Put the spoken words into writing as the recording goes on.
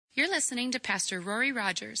You're listening to Pastor Rory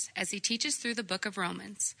Rogers as he teaches through the book of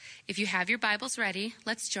Romans. If you have your Bibles ready,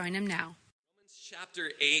 let's join him now. Romans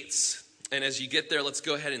chapter 8, and as you get there, let's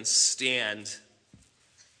go ahead and stand.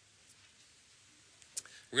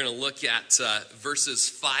 We're going to look at verses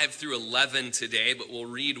 5 through 11 today, but we'll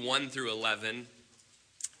read 1 through 11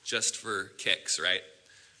 just for kicks, right?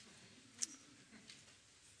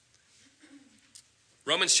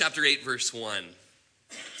 Romans chapter 8, verse 1.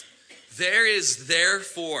 There is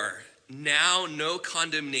therefore now no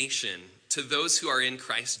condemnation to those who are in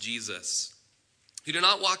Christ Jesus, who do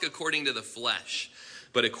not walk according to the flesh,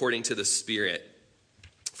 but according to the Spirit.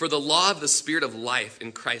 For the law of the Spirit of life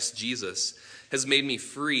in Christ Jesus has made me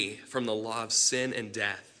free from the law of sin and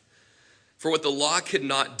death. For what the law could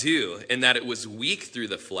not do, in that it was weak through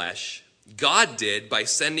the flesh, God did by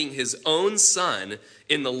sending his own Son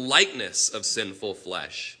in the likeness of sinful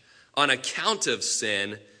flesh. On account of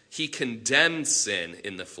sin, he condemned sin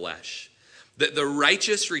in the flesh, that the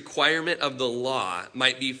righteous requirement of the law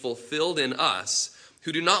might be fulfilled in us,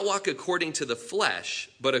 who do not walk according to the flesh,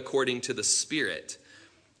 but according to the Spirit.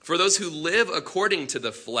 For those who live according to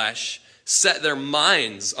the flesh set their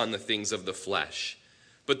minds on the things of the flesh,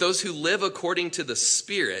 but those who live according to the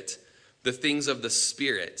Spirit, the things of the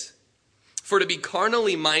Spirit. For to be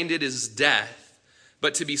carnally minded is death,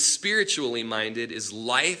 but to be spiritually minded is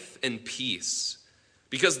life and peace.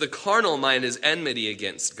 Because the carnal mind is enmity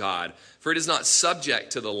against God, for it is not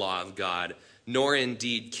subject to the law of God, nor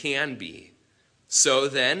indeed can be. So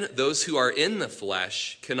then, those who are in the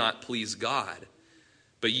flesh cannot please God.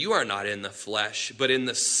 But you are not in the flesh, but in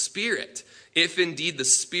the Spirit, if indeed the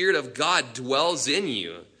Spirit of God dwells in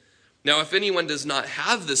you. Now, if anyone does not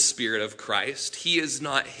have the Spirit of Christ, he is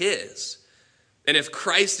not his. And if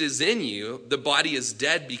Christ is in you, the body is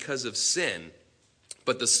dead because of sin,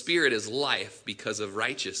 but the Spirit is life because of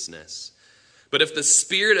righteousness. But if the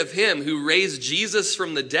Spirit of him who raised Jesus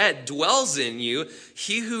from the dead dwells in you,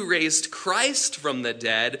 he who raised Christ from the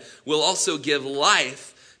dead will also give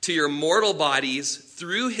life to your mortal bodies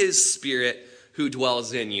through his Spirit who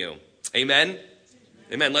dwells in you. Amen?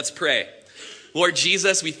 Amen. Let's pray. Lord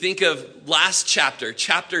Jesus, we think of last chapter,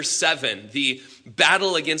 chapter 7, the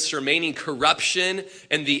battle against remaining corruption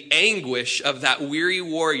and the anguish of that weary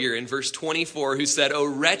warrior in verse 24 who said, "O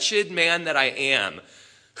wretched man that I am,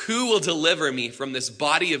 who will deliver me from this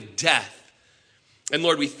body of death?" And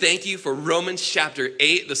Lord, we thank you for Romans chapter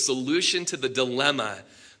 8, the solution to the dilemma,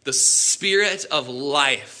 the Spirit of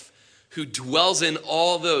life who dwells in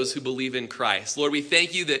all those who believe in Christ. Lord, we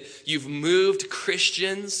thank you that you've moved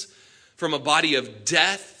Christians from a body of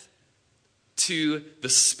death to the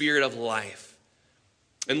Spirit of life.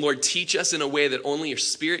 And Lord, teach us in a way that only your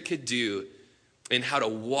Spirit could do in how to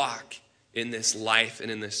walk in this life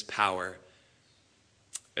and in this power.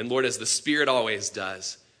 And Lord, as the Spirit always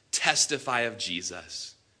does, testify of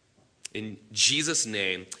Jesus. In Jesus'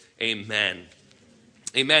 name, amen.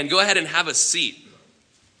 Amen. Go ahead and have a seat.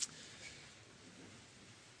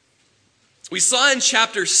 We saw in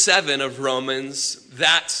chapter 7 of Romans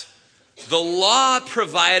that the law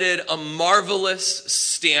provided a marvelous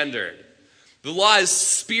standard. The law is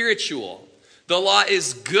spiritual. The law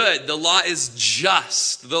is good. The law is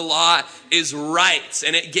just. The law is right.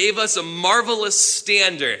 And it gave us a marvelous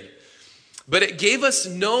standard. But it gave us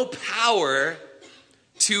no power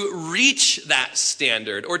to reach that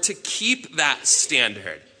standard or to keep that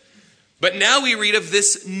standard. But now we read of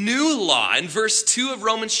this new law in verse 2 of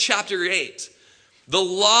Romans chapter 8. The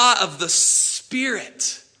law of the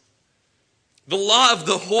Spirit. The law of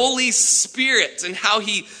the Holy Spirit and how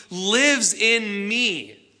he lives in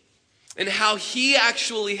me and how he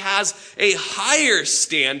actually has a higher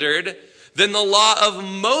standard than the law of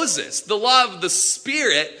Moses. The law of the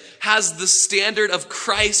Spirit has the standard of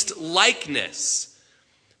Christ likeness.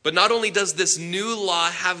 But not only does this new law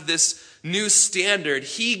have this new standard,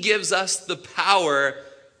 he gives us the power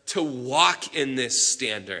to walk in this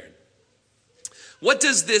standard. What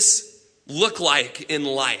does this look like in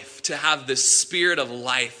life, to have the Spirit of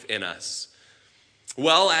life in us?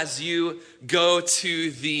 Well, as you go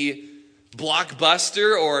to the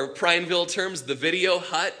Blockbuster, or Prineville terms, the Video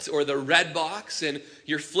Hut or the Red Box, and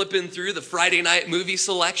you're flipping through the Friday night movie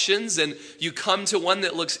selections, and you come to one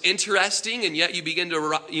that looks interesting, and yet you begin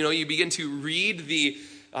to read the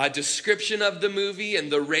description of the movie and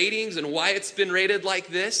the ratings and why it's been rated like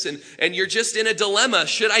this, and you're just in a dilemma.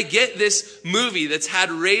 Should I get this movie that's had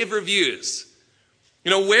rave reviews?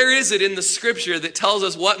 Where is it in the scripture that tells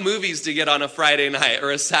us what movies to get on a Friday night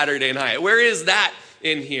or a Saturday night? Where is that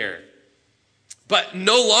in here? But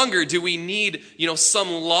no longer do we need,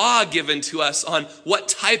 some law given to us on what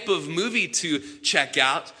type of movie to check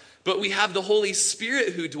out. But we have the Holy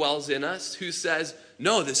Spirit who dwells in us, who says,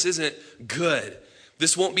 no, this isn't good.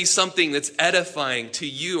 This won't be something that's edifying to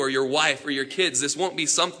you or your wife or your kids. This won't be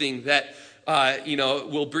something that,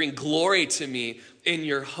 will bring glory to me in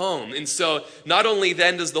your home. And so not only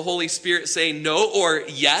then does the Holy Spirit say no or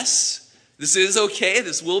yes, this is okay.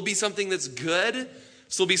 This will be something that's good.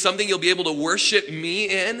 This will be something you'll be able to worship me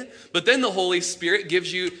in. But then the Holy Spirit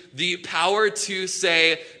gives you the power to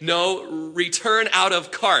say, no, return out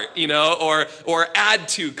of cart, or add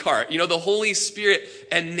to cart. The Holy Spirit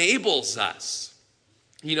enables us,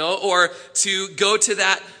 or to go to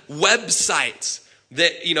that website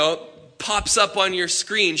that, pops up on your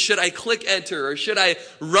screen. Should I click enter, or should I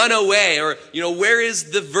run away? Or, where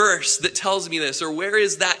is the verse that tells me this? Or where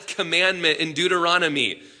is that commandment in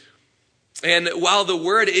Deuteronomy? And while the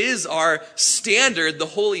word is our standard, the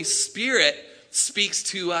Holy Spirit speaks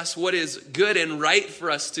to us what is good and right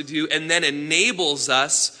for us to do, and then enables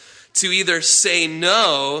us to either say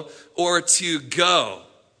no or to go.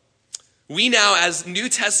 We now, as New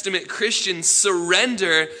Testament Christians,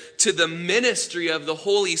 surrender to the ministry of the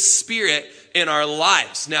Holy Spirit in our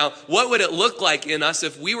lives. Now, what would it look like in us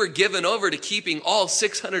if we were given over to keeping all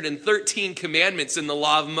 613 commandments in the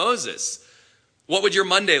law of Moses? What would your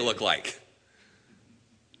Monday look like?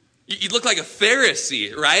 You'd look like a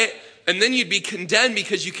Pharisee, right? And then you'd be condemned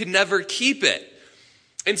because you could never keep it.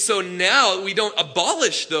 And so now we don't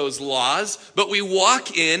abolish those laws, but we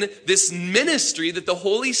walk in this ministry that the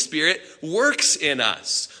Holy Spirit works in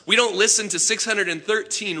us. We don't listen to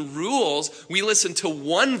 613 rules. We listen to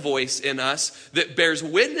one voice in us that bears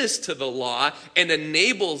witness to the law and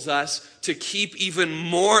enables us to keep even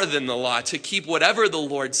more than the law, to keep whatever the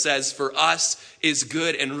Lord says for us is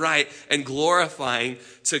good and right and glorifying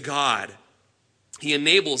to God. He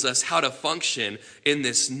enables us how to function in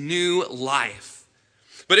this new life.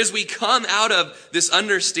 But as we come out of this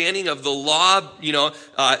understanding of the law,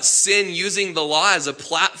 sin, using the law as a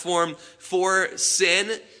platform for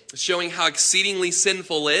sin, showing how exceedingly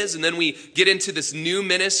sinful is, and then we get into this new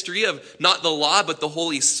ministry of not the law, but the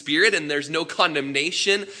Holy Spirit, and there's no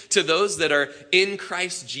condemnation to those that are in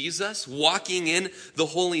Christ Jesus, walking in the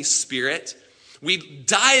Holy Spirit. We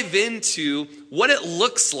dive into what it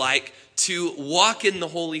looks like to walk in the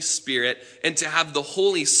Holy Spirit and to have the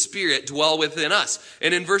Holy Spirit dwell within us.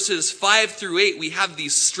 And in verses 5-8, we have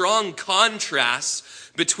these strong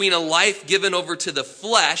contrasts between a life given over to the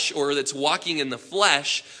flesh, or that's walking in the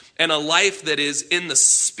flesh, and a life that is in the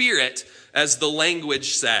Spirit, as the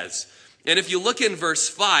language says. And if you look in verse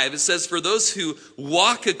 5, it says, "For those who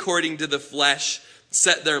walk according to the flesh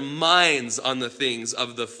set their minds on the things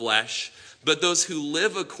of the flesh, but those who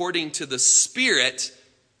live according to the Spirit,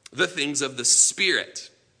 the things of the Spirit."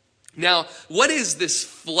 Now, what is this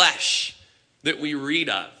flesh that we read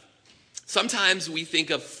of? Sometimes we think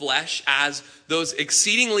of flesh as those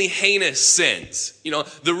exceedingly heinous sins,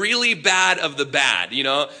 the really bad of the bad.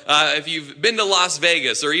 If you've been to Las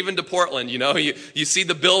Vegas or even to Portland, you see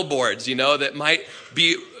the billboards, that might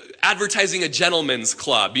be advertising a gentleman's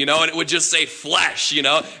club, and it would just say flesh,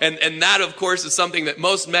 and that, of course, is something that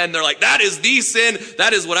most men, they're like, that is the sin,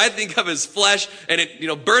 that is what I think of as flesh, and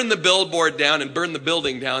it, burn the billboard down and burn the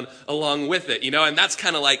building down along with it, and that's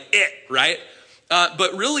kind of like it, right?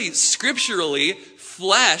 But really, scripturally,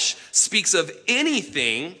 flesh speaks of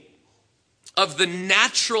anything of the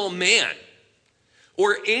natural man,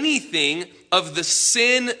 or anything of the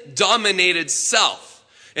sin-dominated self.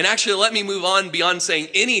 And actually, let me move on beyond saying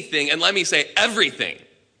anything, and let me say everything,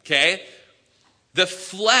 okay? The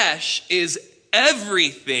flesh is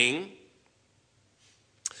everything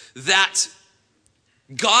that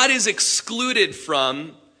God is excluded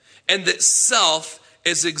from and that self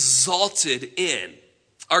is exalted in.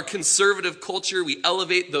 Our conservative culture, we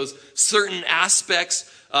elevate those certain aspects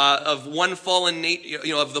of one fallen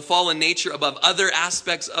of the fallen nature above other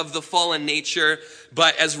aspects of the fallen nature.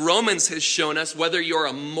 But as Romans has shown us, whether you're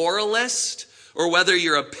a moralist or whether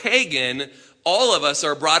you're a pagan, all of us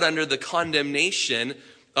are brought under the condemnation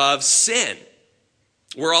of sin.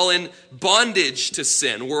 We're all in bondage to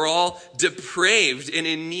sin. We're all depraved and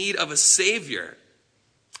in need of a Savior.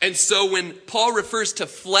 And so when Paul refers to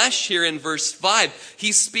flesh here in verse 5,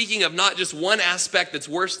 he's speaking of not just one aspect that's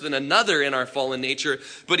worse than another in our fallen nature,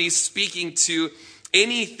 but he's speaking to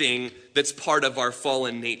anything that's part of our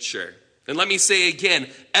fallen nature. And let me say again,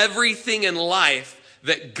 everything in life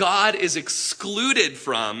that God is excluded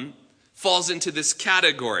from falls into this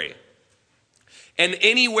category. And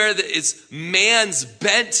anywhere that is man's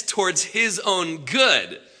bent towards his own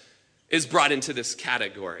good is brought into this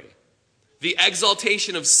category. The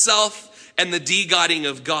exaltation of self and the de-godding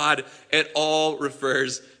of God, it all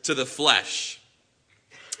refers to the flesh.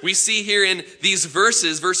 We see here in these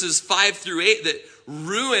verses 5 through 8, that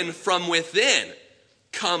ruin from within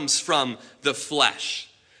comes from the flesh.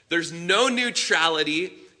 There's no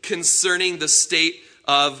neutrality concerning the state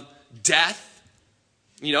of death.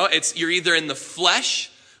 You're either in the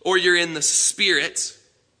flesh or you're in the spirit.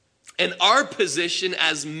 And our position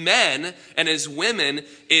as men and as women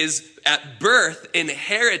is at birth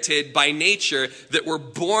inherited by nature, that we're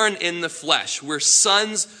born in the flesh. We're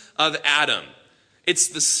sons of Adam. It's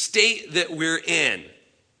the state that we're in.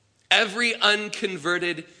 Every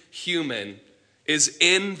unconverted human is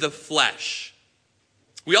in the flesh.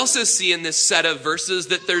 We also see in this set of verses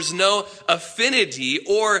that there's no affinity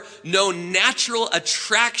or no natural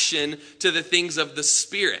attraction to the things of the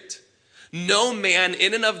Spirit. No man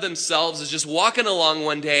in and of themselves is just walking along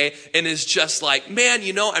one day and is just like, man,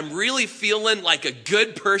 I'm really feeling like a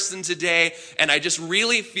good person today, and I just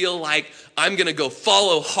really feel like I'm going to go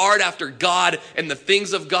follow hard after God and the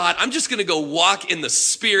things of God. I'm just going to go walk in the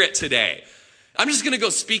Spirit today. I'm just going to go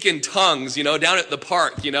speak in tongues, down at the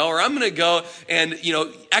park, or I'm going to go and,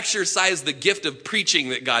 exercise the gift of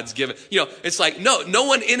preaching that God's given. It's like, no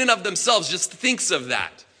one in and of themselves just thinks of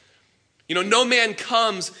that. No man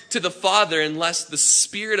comes to the Father unless the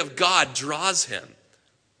Spirit of God draws him.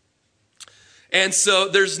 And so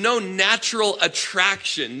there's no natural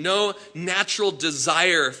attraction, no natural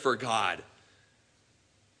desire for God.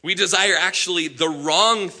 We desire actually the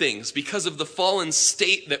wrong things because of the fallen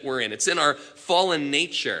state that we're in. It's in our fallen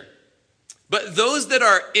nature. But those that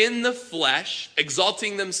are in the flesh,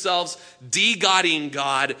 exalting themselves, de-godding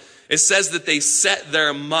God, it says that they set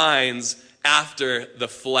their minds after the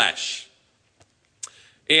flesh.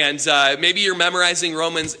 And maybe you're memorizing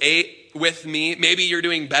Romans 8 with me. Maybe you're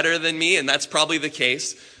doing better than me, and that's probably the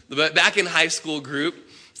case. But back in high school group,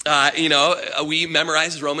 we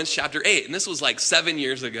memorized Romans chapter 8. And this was like 7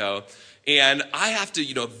 years ago. And I have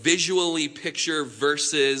to, visually picture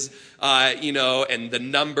verses, and the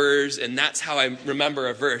numbers. And that's how I remember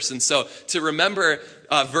a verse. And so to remember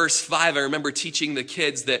verse 5, I remember teaching the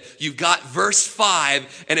kids that you've got verse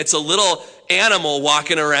 5, and it's a little animal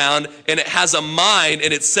walking around, and it has a mind,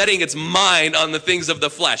 and it's setting its mind on the things of the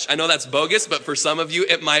flesh. I know that's bogus, but for some of you,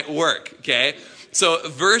 it might work, okay? So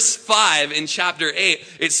verse 5 in chapter 8,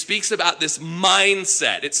 it speaks about this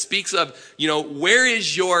mindset. It speaks of, where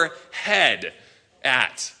is your head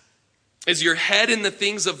at? Is your head in the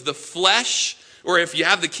things of the flesh? Or if you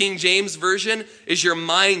have the King James Version, is your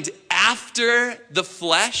mind after the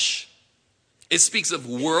flesh? It speaks of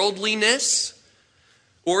worldliness.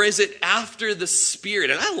 Or is it after the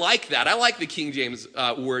Spirit? And I like that. I like the King James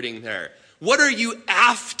wording there. What are you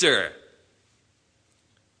after?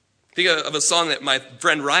 Think of a song that my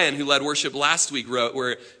friend Ryan, who led worship last week, wrote,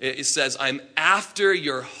 where it says, I'm after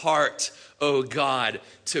your heart, O God,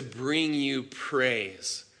 to bring you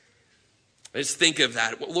praise. I just think of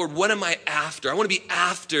that. Lord, what am I after? I want to be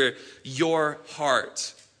after your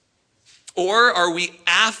heart. Or are we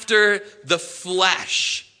after the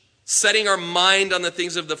flesh? Setting our mind on the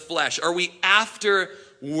things of the flesh? Are we after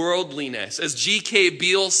worldliness? As G.K.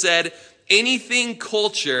 Beale said, anything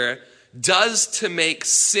culture does to make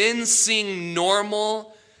sin seem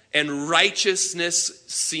normal and righteousness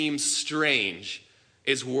seem strange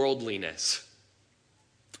is worldliness.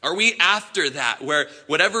 Are we after that, where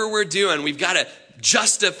whatever we're doing, we've got to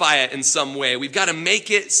justify it in some way? We've got to make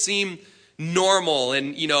it seem normal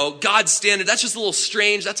and, God's standard, that's just a little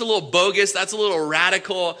strange, that's a little bogus, that's a little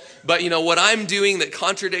radical, but, what I'm doing that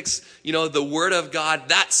contradicts, the Word of God,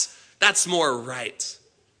 that's more right.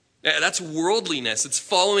 That's worldliness. It's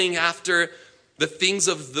following after the things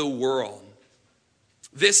of the world.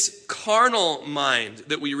 This carnal mind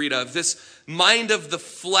that we read of, this mind of the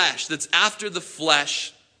flesh that's after the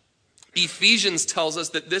flesh, Ephesians tells us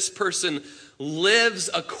that this person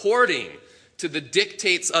lives according to the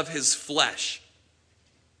dictates of his flesh.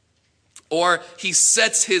 Or he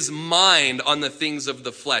sets his mind on the things of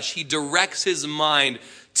the flesh. He directs his mind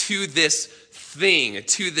to this thing,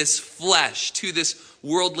 to this flesh, to this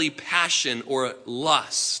worldly passion or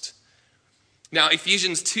lust. Now,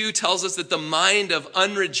 Ephesians 2 tells us that the mind of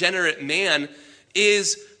unregenerate man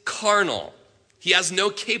is carnal. He has no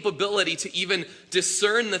capability to even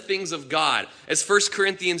discern the things of God. As 1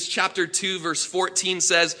 Corinthians chapter 2, verse 14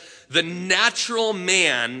 says, the natural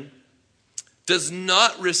man does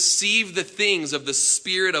not receive the things of the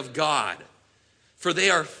Spirit of God, for they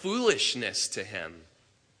are foolishness to him.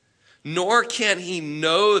 Nor can he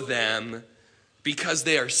know them because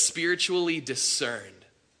they are spiritually discerned.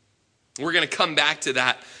 We're going to come back to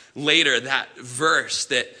that later, that verse,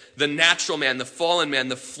 that the natural man, the fallen man,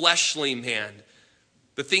 the fleshly man,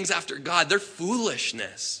 the things after God, they're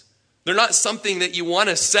foolishness. They're not something that you want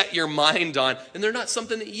to set your mind on, and they're not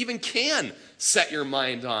something that you even can set your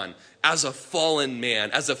mind on as a fallen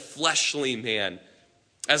man, as a fleshly man,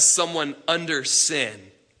 as someone under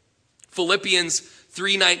sin. Philippians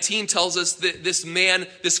 3:19 tells us that this man,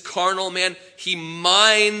 this carnal man, he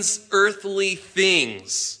minds earthly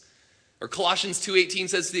things. Or Colossians 2:18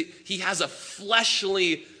 says that he has a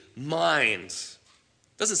fleshly mind.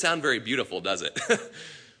 Doesn't sound very beautiful, does it?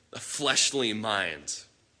 A fleshly mind.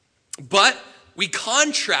 But we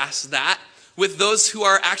contrast that with those who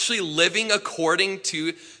are actually living according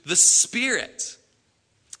to the Spirit,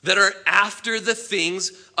 that are after the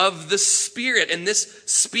things of the Spirit. And this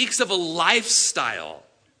speaks of a lifestyle,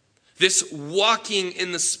 this walking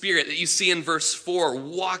in the Spirit that you see in verse 4,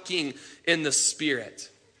 walking in the Spirit.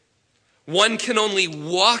 One can only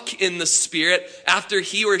walk in the Spirit after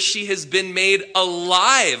he or she has been made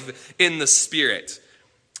alive in the Spirit.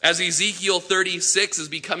 As Ezekiel 36 is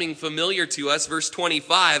becoming familiar to us, verse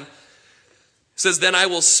 25 says, "Then I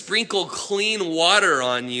will sprinkle clean water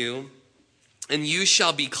on you, and you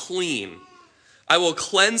shall be clean. I will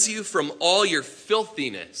cleanse you from all your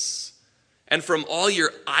filthiness and from all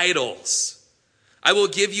your idols. I will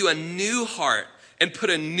give you a new heart and put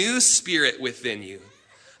a new spirit within you.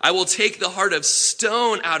 I will take the heart of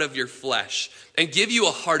stone out of your flesh and give you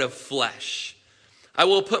a heart of flesh. I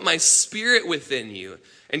will put my spirit within you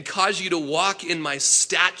and cause you to walk in my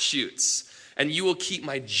statutes, and you will keep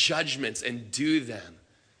my judgments and do them."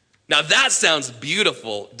 Now that sounds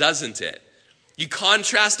beautiful, doesn't it? You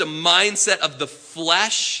contrast a mindset of the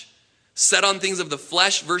flesh, set on things of the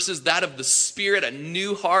flesh, versus that of the Spirit, a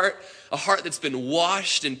new heart, a heart that's been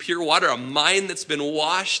washed in pure water, a mind that's been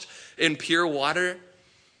washed in pure water.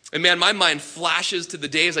 And man, my mind flashes to the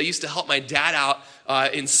days I used to help my dad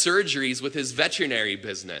out in surgeries with his veterinary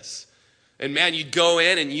business. And man, you'd go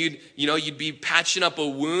in and you'd be patching up a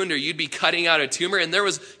wound, or you'd be cutting out a tumor, and there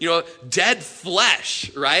was, dead flesh,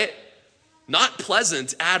 right? Not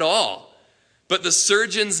pleasant at all. But the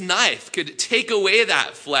surgeon's knife could take away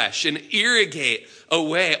that flesh and irrigate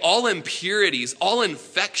away all impurities, all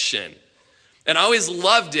infection. And I always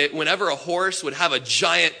loved it whenever a horse would have a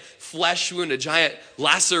giant flesh wound, a giant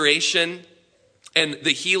laceration, and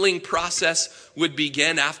the healing process would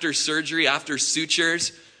begin after surgery, after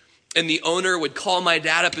sutures. And the owner would call my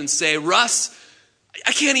dad up and say, "Russ,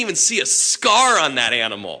 I can't even see a scar on that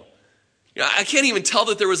animal. I can't even tell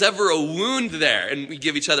that there was ever a wound there." And we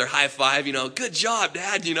give each other high five, "Good job,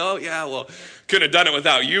 Dad, yeah, well, couldn't have done it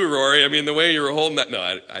without you, Rory. I mean, the way you were holding that." No,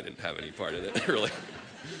 I didn't have any part of it, really.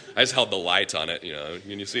 I just held the light on it,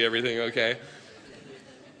 Can you see everything okay?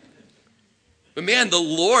 But man, the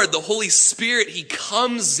Lord, the Holy Spirit, he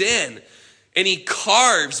comes in and he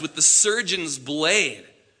carves with the surgeon's blade.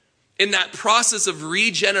 In that process of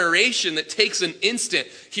regeneration that takes an instant,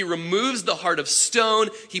 he removes the heart of stone.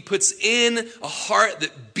 He puts in a heart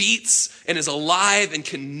that beats and is alive and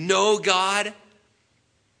can know God.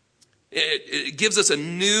 It gives us a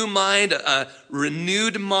new mind, a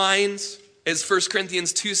renewed mind, as 1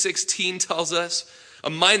 Corinthians 2:16 tells us, a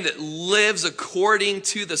mind that lives according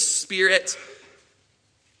to the Spirit,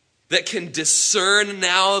 that can discern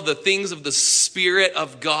now the things of the Spirit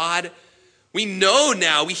of God. We know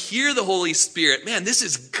now, we hear the Holy Spirit. Man, this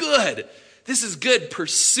is good. This is good.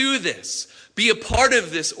 Pursue this. Be a part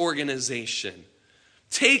of this organization.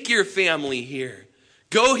 Take your family here.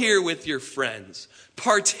 Go here with your friends.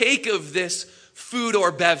 Partake of this food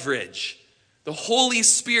or beverage. The Holy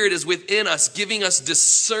Spirit is within us, giving us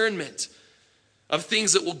discernment of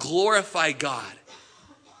things that will glorify God.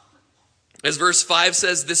 As verse 5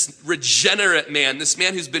 says, this regenerate man, this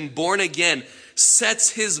man who's been born again,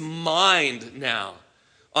 sets his mind now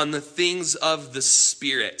on the things of the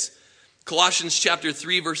Spirit. Colossians chapter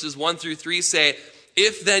 3, verses 1 through 3 say,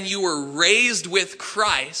 "If then you were raised with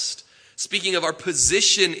Christ," speaking of our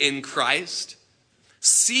position in Christ,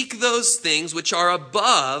 "seek those things which are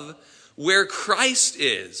above, where Christ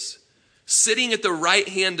is, sitting at the right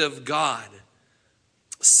hand of God.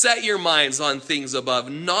 Set your minds on things above,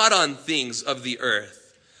 not on things of the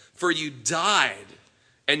earth. For you died,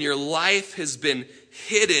 and your life has been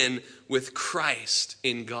hidden with Christ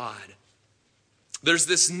in God." There's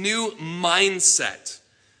this new mindset.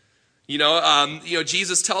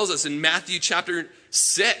 Jesus tells us in Matthew chapter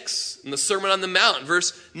 6, in the Sermon on the Mount,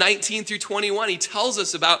 verse 19 through 21, he tells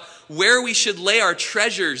us about where we should lay our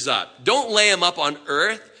treasures up. Don't lay them up on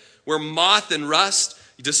earth, where moth and rust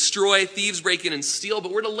destroy, thieves break in and steal,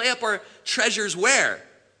 but we're to lay up our treasures where?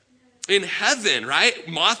 In heaven, right?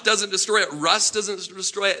 Moth doesn't destroy it, rust doesn't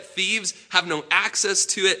destroy it, thieves have no access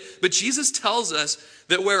to it. But Jesus tells us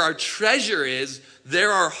that where our treasure is,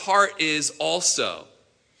 there our heart is also.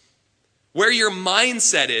 Where your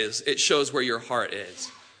mindset is, it shows where your heart is.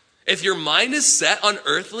 If your mind is set on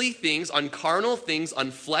earthly things, on carnal things,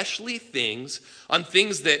 on fleshly things, on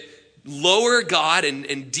things that lower God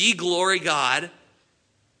and de-glory God,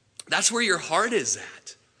 that's where your heart is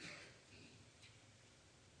at.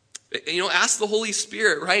 Ask the Holy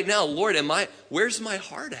Spirit right now, Lord, where's my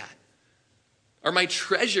heart at? Are my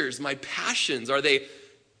treasures, my passions, are they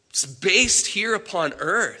based here upon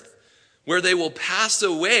earth, where they will pass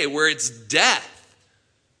away, where it's death?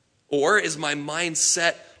 Or is my mind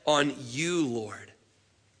set on you, Lord?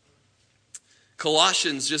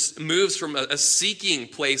 Colossians just moves from a seeking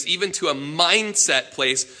place even to a mindset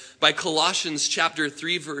place by Colossians chapter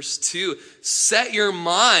 3, verse 2. Set your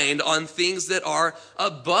mind on things that are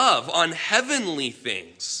above, on heavenly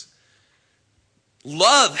things.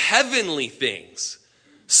 Love heavenly things.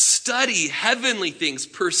 Study heavenly things.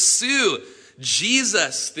 Pursue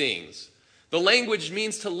Jesus things. The language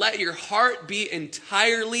means to let your heart be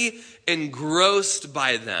entirely engrossed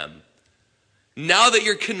by them. Now that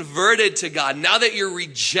you're converted to God, now that you're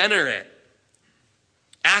regenerate,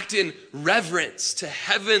 act in reverence to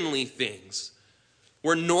heavenly things,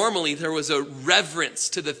 where normally there was a reverence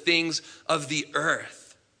to the things of the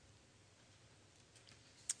earth.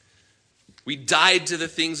 We died to the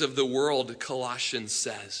things of the world, Colossians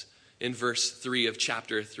says in verse 3 of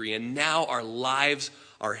chapter 3, and now our lives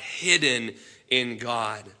are hidden in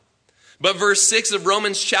God. But verse 6 of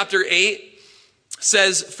Romans chapter 8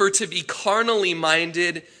 says, for to be carnally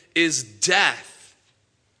minded is death,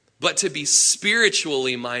 but to be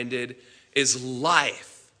spiritually minded is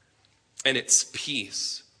life and it's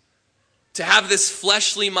peace. To have this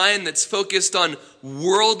fleshly mind that's focused on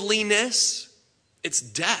worldliness, it's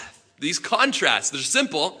death. These contrasts, they're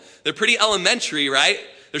simple. They're pretty elementary, right?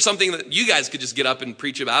 There's something that you guys could just get up and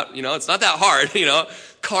preach about. It's not that hard,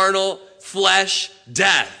 Carnal, flesh,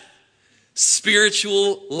 death.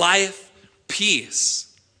 Spiritual, life,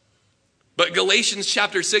 peace. But Galatians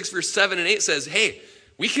chapter 6, verse 7 and 8 says, hey,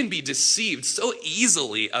 we can be deceived so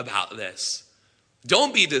easily about this.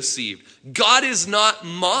 Don't be deceived. God is not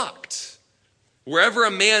mocked. Wherever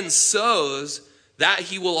a man sows, that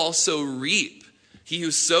he will also reap. He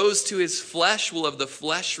who sows to his flesh will of the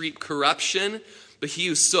flesh reap corruption, but he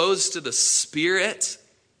who sows to the Spirit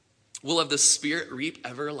will of the Spirit reap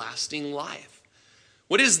everlasting life.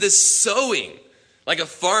 What is this sowing? Like a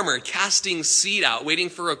farmer casting seed out, waiting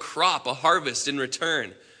for a crop, a harvest in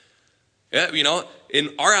return. In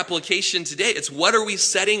our application today, it's what are we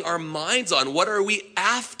setting our minds on? What are we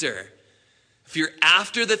after? If you're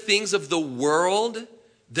after the things of the world,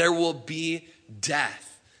 there will be death.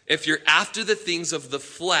 If you're after the things of the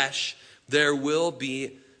flesh, there will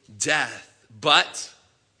be death. But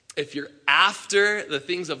if you're after the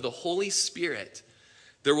things of the Holy Spirit,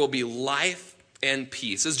 there will be life and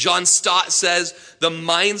peace. As John Stott says, the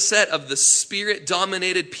mindset of the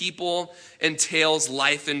Spirit-dominated people entails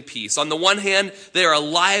life and peace. On the one hand, they are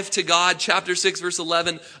alive to God, chapter 6, verse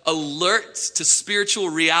 11, alert to spiritual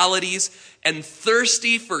realities, and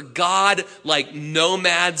thirsty for God like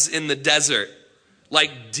nomads in the desert,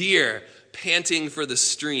 like deer panting for the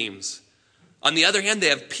streams. On the other hand, they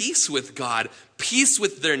have peace with God, peace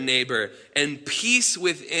with their neighbor, and peace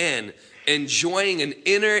within, enjoying an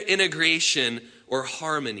inner integration or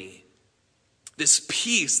harmony. This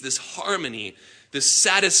peace, this harmony, this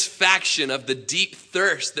satisfaction of the deep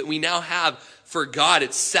thirst that we now have for God,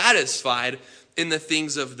 it's satisfied in the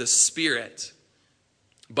things of the Spirit.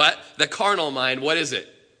 But the carnal mind, what is it?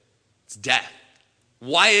 It's death.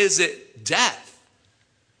 Why is it death?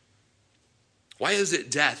 Why is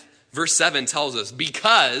it death? Verse 7 tells us,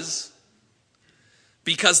 because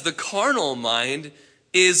the carnal mind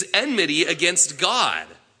is enmity against God,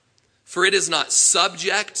 for it is not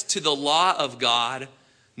subject to the law of God,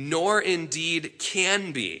 nor indeed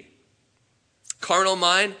can be. Carnal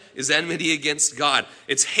mind is enmity against God.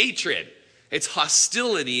 It's hatred, it's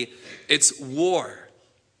hostility, it's war.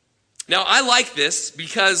 Now, I like this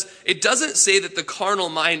because it doesn't say that the carnal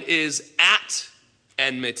mind is at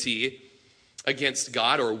enmity against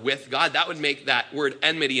God or with God. That would make that word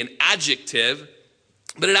enmity an adjective.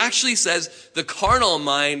 But it actually says the carnal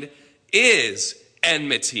mind is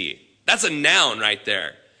enmity. That's a noun right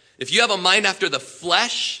there. If you have a mind after the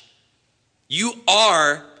flesh, you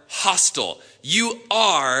are hostile. You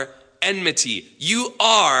are enmity. You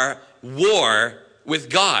are war with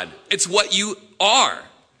God. It's what you are.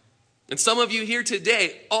 And some of you here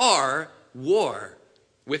today are war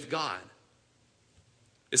with God.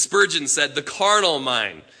 As Spurgeon said, the carnal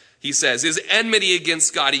mind, he says, is enmity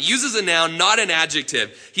against God. He uses a noun, not an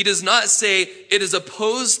adjective. He does not say it is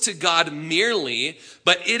opposed to God merely,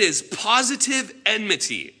 but it is positive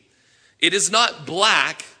enmity. It is not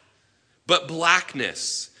black, but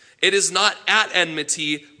blackness. It is not at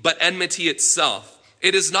enmity, but enmity itself.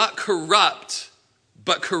 It is not corrupt,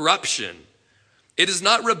 but corruption. It is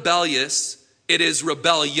not rebellious, it is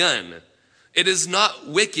rebellion. It is not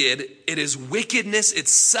wicked, it is wickedness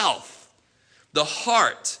itself. The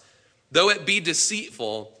heart, though it be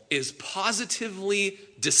deceitful, is positively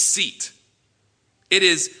deceit. It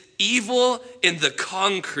is evil in the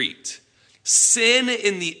concrete, sin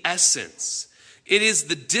in the essence. It is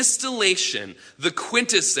the distillation, the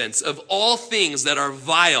quintessence of all things that are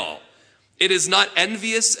vile. It is not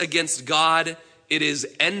envious against God, it is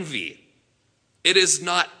envy. It is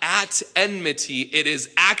not at enmity, it is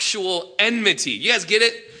actual enmity. You guys get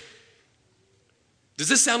it? Does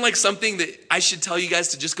this sound like something that I should tell you guys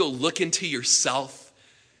to just go look into yourself?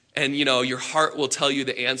 And your heart will tell you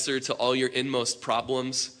the answer to all your inmost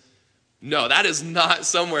problems? No, that is not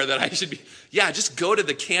somewhere that I should be. Yeah, just go to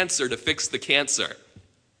the cancer to fix the cancer.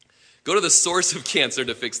 Go to the source of cancer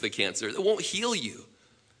to fix the cancer. It won't heal you.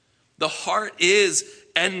 The heart is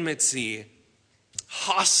enmity,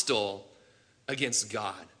 hostile against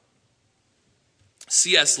God.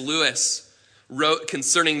 C.S. Lewis wrote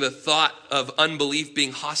concerning the thought of unbelief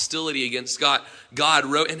being hostility against God. God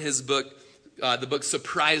wrote in his book, the book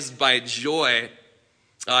Surprised by Joy,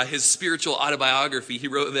 his spiritual autobiography, he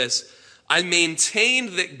wrote this: I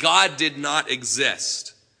maintained that God did not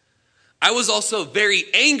exist. I was also very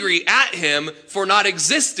angry at him for not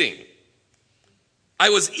existing. I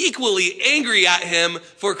was equally angry at him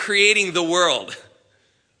for creating the world.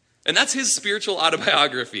 And that's his spiritual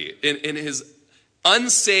autobiography in his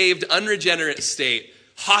unsaved, unregenerate state,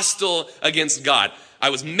 hostile against God.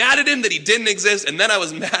 I was mad at him that he didn't exist, and then I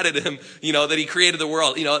was mad at him, that he created the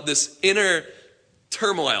world. This inner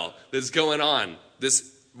turmoil that's going on,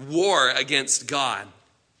 this war against God.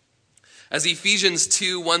 As Ephesians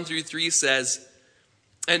 2:1-3 says,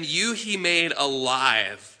 and you he made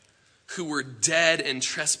alive, who were dead in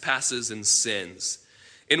trespasses and sins,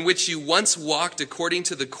 in which you once walked according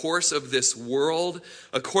to the course of this world,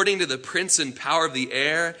 according to the prince and power of the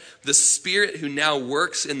air, the spirit who now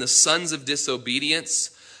works in the sons of disobedience,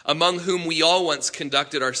 among whom we all once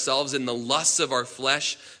conducted ourselves in the lusts of our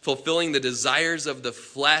flesh, fulfilling the desires of the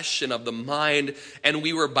flesh and of the mind, and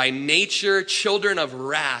we were by nature children of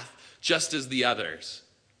wrath, just as the others.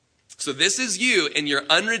 So this is you in your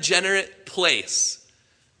unregenerate place.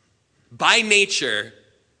 By nature,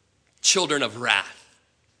 children of wrath.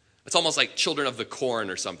 It's almost like Children of the Corn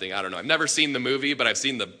or something. I don't know. I've never seen the movie, but I've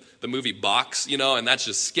seen the movie Box, and that's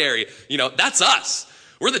just scary. That's us.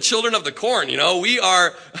 We're the children of the corn, We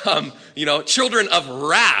are, children of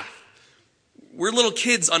wrath. We're little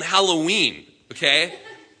kids on Halloween, okay?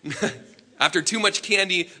 After too much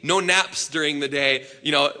candy, no naps during the day,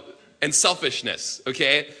 and selfishness,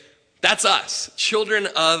 okay? That's us. Children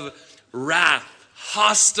of wrath.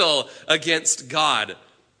 Hostile against God.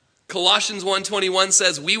 Colossians 1:21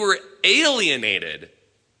 says, we were alienated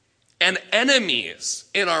and enemies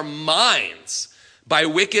in our minds by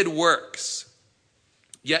wicked works.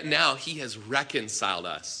 Yet now he has reconciled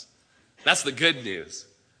us. That's the good news.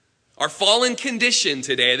 Our fallen condition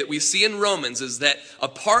today that we see in Romans is that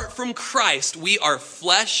apart from Christ, we are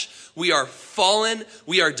flesh, we are fallen,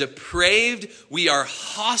 we are depraved, we are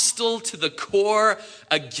hostile to the core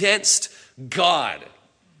against God.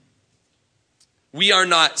 We are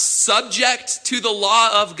not subject to the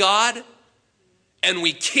law of God, and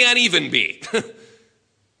we can't even be.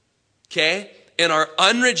 Okay? In our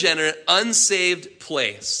unregenerate, unsaved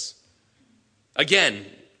place. Again,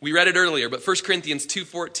 we read it earlier, but 1 Corinthians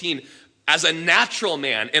 2:14, as a natural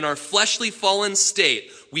man in our fleshly fallen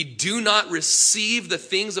state, we do not receive the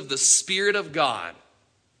things of the Spirit of God.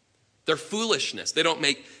 They're foolishness. They don't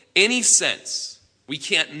make any sense. We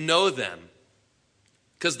can't know them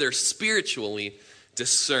because they're spiritually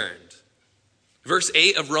discerned. Verse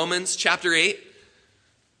 8 of Romans chapter 8.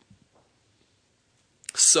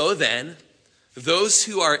 So then, those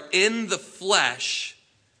who are in the flesh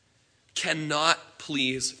cannot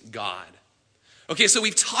please God. Okay, so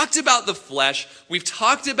we've talked about the flesh. We've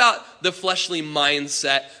talked about the fleshly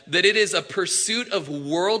mindset, that it is a pursuit of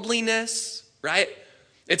worldliness, right?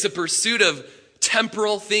 It's a pursuit of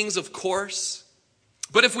temporal things, of course.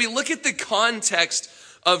 But if we look at the context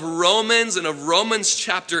of Romans and of Romans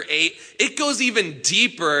chapter 8, it goes even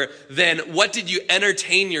deeper than what did you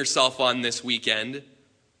entertain yourself on this weekend?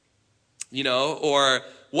 Or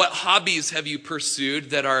what hobbies have you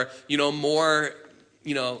pursued that are, more,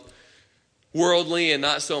 worldly and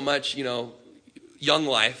not so much, young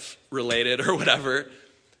life related or whatever.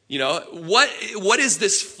 You know, what is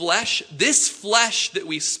this flesh? This flesh that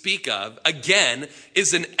we speak of, again,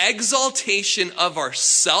 is an exaltation of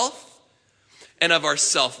ourself and of our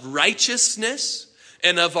self-righteousness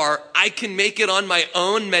and of our I can make it on my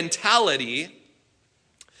own mentality.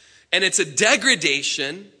 And it's a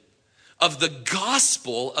degradation of the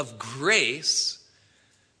gospel of grace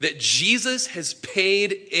that Jesus has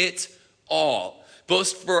paid it all,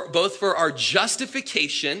 both for our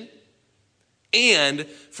justification and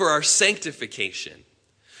for our sanctification.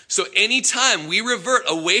 So anytime we revert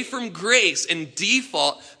away from grace and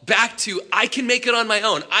default back to, I can make it on my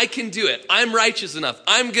own, I can do it, I'm righteous enough,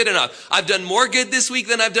 I'm good enough, I've done more good this week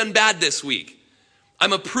than I've done bad this week,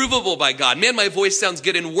 I'm approvable by God, man, my voice sounds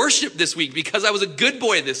good in worship this week because I was a good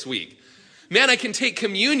boy this week, man, I can take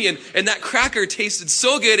communion and that cracker tasted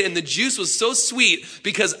so good and the juice was so sweet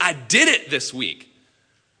because I did it this week.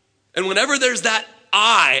 And whenever there's that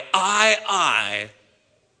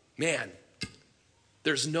man,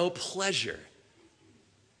 there's no pleasure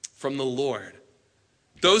from the Lord.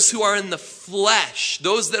 Those who are in the flesh,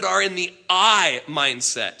 those that are in the I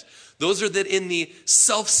mindset, those are that in the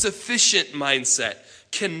self-sufficient mindset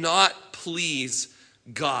cannot please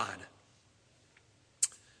God.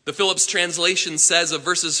 The Phillips translation says of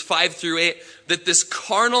verses 5 through 8 that this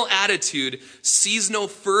carnal attitude sees no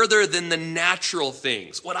further than the natural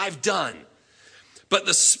things, what I've done. But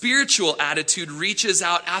the spiritual attitude reaches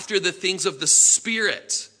out after the things of the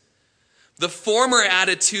Spirit. The former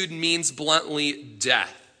attitude means bluntly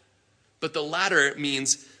death, but the latter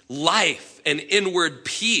means life and inward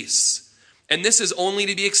peace. And this is only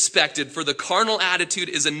to be expected, for the carnal attitude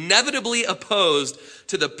is inevitably opposed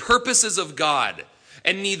to the purposes of God,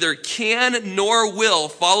 and neither can nor will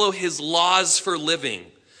follow his laws for living.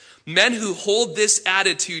 Men who hold this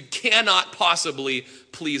attitude cannot possibly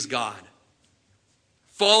please God.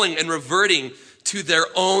 Falling and reverting to their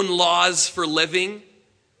own laws for living.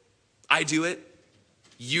 I do it.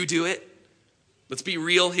 You do it. Let's be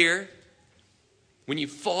real here. When you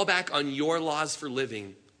fall back on your laws for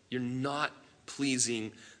living, you're not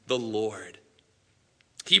pleasing the Lord.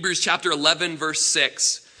 Hebrews chapter 11, verse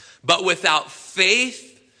 6. But without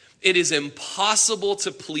faith, it is impossible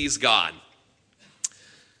to please God.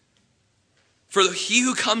 For he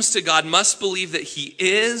who comes to God must believe that he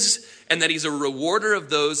is, and that he's a rewarder of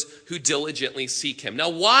those who diligently seek him. Now,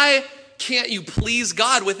 why can't you please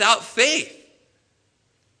God without faith?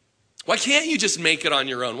 Why can't you just make it on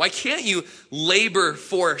your own? Why can't you labor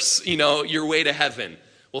force, your way to heaven?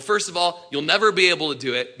 Well, first of all, you'll never be able to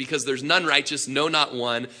do it because there's none righteous, no, not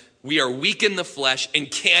one. We are weak in the flesh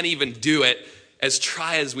and can't even do it as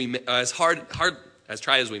hardly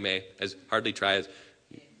try as.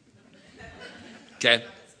 Okay?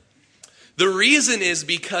 The reason is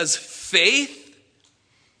because faith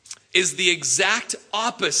is the exact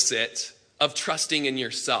opposite of trusting in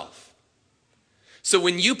yourself. So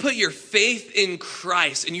when you put your faith in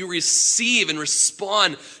Christ and you receive and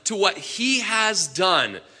respond to what he has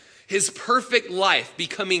done, his perfect life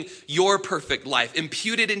becoming your perfect life,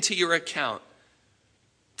 imputed into your account,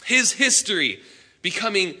 his history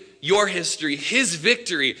becoming your history, his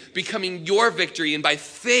victory becoming your victory, and by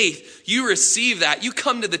faith you receive that. You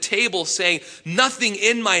come to the table saying, nothing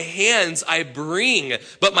in my hands I bring,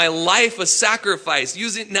 but my life a sacrifice.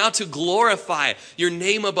 Use it now to glorify your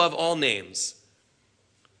name above all names.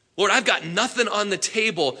 Lord, I've got nothing on the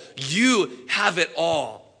table. You have it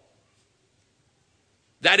all.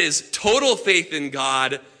 That is total faith in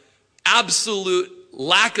God, absolute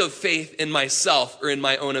lack of faith in myself or in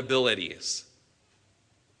my own abilities.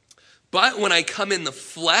 But when I come in the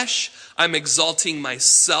flesh, I'm exalting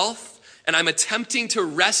myself and I'm attempting to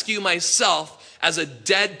rescue myself as a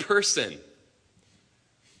dead person.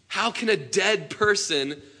 How can a dead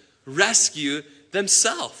person rescue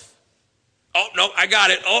themselves? Oh, no, I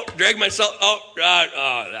got it. Oh, drag myself. Oh,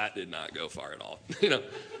 that did not go far at all.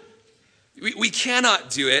 We cannot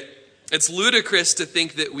do it. It's ludicrous to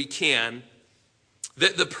think that we can.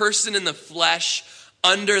 That the person in the flesh,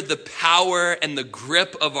 under the power and the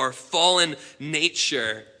grip of our fallen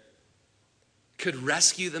nature, could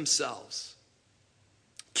rescue themselves.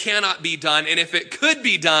 Cannot be done. And if it could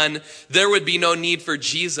be done, there would be no need for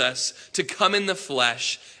Jesus to come in the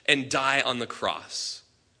flesh and die on the cross.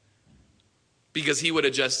 Because he would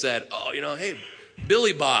have just said, hey,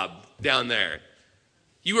 Billy Bob down there,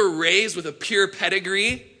 you were raised with a pure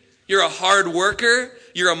pedigree. You're a hard worker.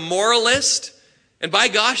 You're a moralist. And by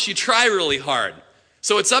gosh, you try really hard.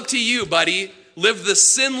 So it's up to you, buddy. Live the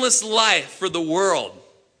sinless life for the world.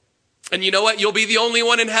 And you know what? You'll be the only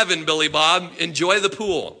one in heaven, Billy Bob. Enjoy the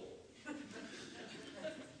pool.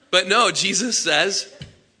 But no, Jesus says,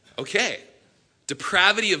 okay,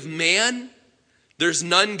 depravity of man. There's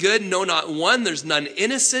none good, no, not one. There's none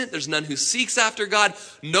innocent. There's none who seeks after God.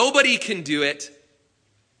 Nobody can do it.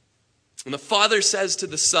 And the Father says to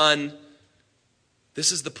the Son,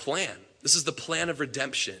 this is the plan. This is the plan of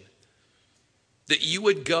redemption. That you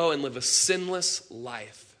would go and live a sinless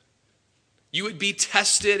life. You would be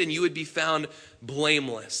tested and you would be found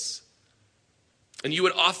blameless. And you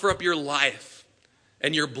would offer up your life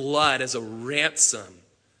and your blood as a ransom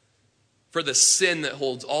for the sin that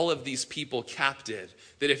holds all of these people captive.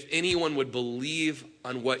 That if anyone would believe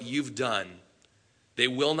on what you've done, they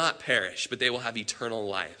will not perish, but they will have eternal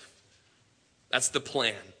life. That's the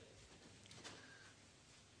plan.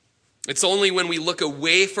 It's only when we look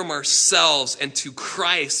away from ourselves and to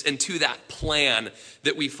Christ and to that plan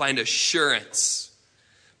that we find assurance.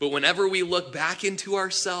 But whenever we look back into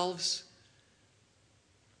ourselves,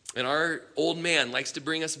 and our old man likes to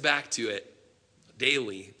bring us back to it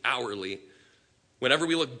daily, hourly, whenever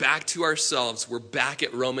we look back to ourselves, we're back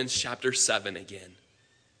at Romans chapter 7 again.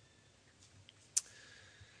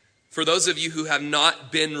 For those of you who have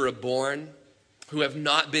not been reborn, who have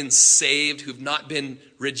not been saved, who've not been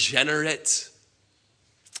regenerate,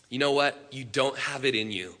 you know what? You don't have it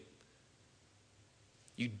in you.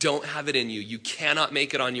 You don't have it in you. You cannot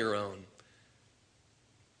make it on your own.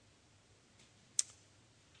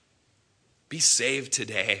 Be saved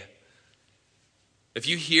today. If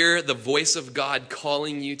you hear the voice of God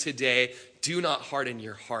calling you today, do not harden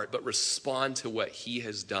your heart, but respond to what he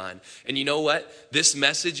has done. And you know what? This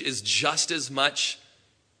message is just as much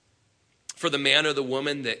for the man or the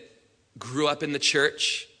woman that grew up in the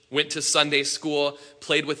church, went to Sunday school,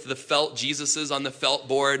 played with the felt Jesuses on the felt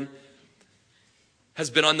board, has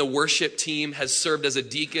been on the worship team, has served as a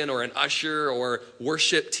deacon or an usher or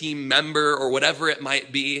worship team member or whatever it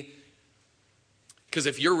might be. Because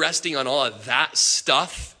if you're resting on all of that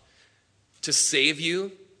stuff to save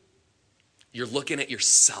you, you're looking at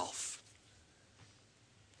yourself.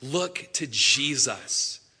 Look to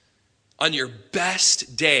Jesus. On your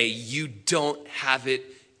best day, you don't have it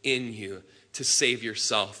in you to save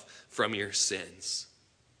yourself from your sins.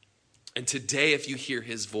 And today, if you hear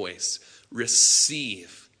his voice,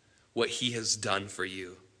 receive what he has done for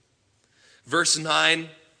you. Verse 9,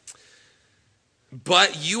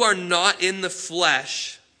 but you are not in the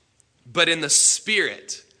flesh, but in the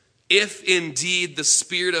Spirit, if indeed the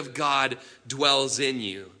Spirit of God dwells in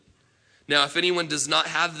you. Now, if anyone does not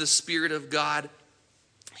have the Spirit of God,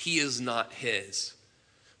 he is not his.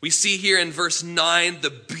 We see here in verse 9 the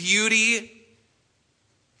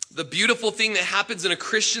beautiful thing that happens in a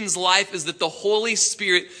Christian's life is that the Holy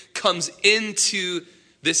Spirit comes into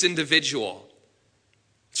this individual.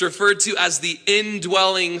 It's referred to as the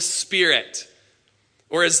indwelling Spirit.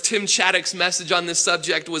 Or as Tim Chaddock's message on this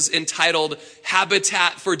subject was entitled,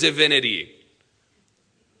 Habitat for Divinity.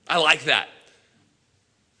 I like that.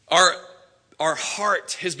 Our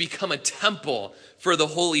heart has become a temple for the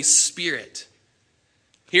Holy Spirit.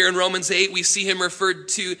 Here in Romans 8, we see him referred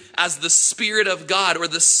to as the Spirit of God or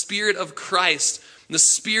the Spirit of Christ, the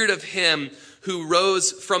Spirit of him who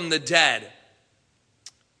rose from the dead.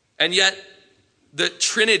 And yet, the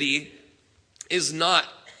Trinity is not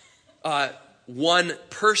one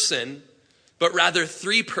person, but rather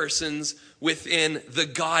three persons within the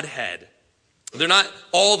Godhead. They're not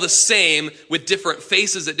all the same with different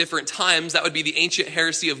faces at different times. That would be the ancient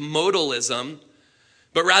heresy of modalism.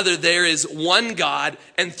 But rather there is one God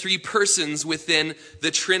and three persons within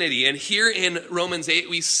the Trinity. And here in Romans 8,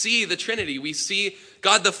 we see the Trinity. We see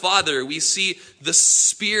God the Father. We see the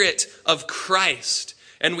Spirit of Christ.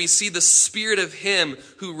 And we see the Spirit of him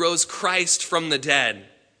who rose Christ from the dead.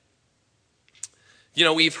 You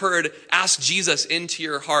know, we've heard, ask Jesus into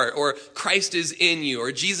your heart, or Christ is in you,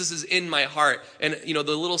 or Jesus is in my heart. And, you know,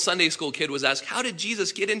 the little Sunday school kid was asked, how did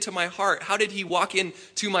Jesus get into my heart? How did he walk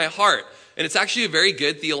into my heart? And it's actually a very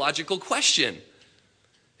good theological question.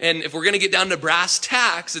 And if we're going to get down to brass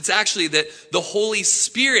tacks, it's actually that the Holy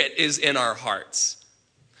Spirit is in our hearts.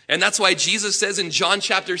 And that's why Jesus says in John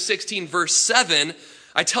chapter 16, verse 7,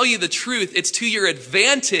 I tell you the truth, it's to your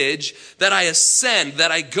advantage that I ascend,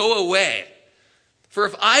 that I go away. For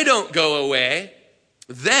if I don't go away,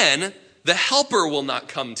 then the Helper will not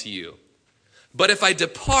come to you. But if I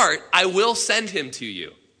depart, I will send him to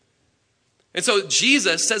you. And so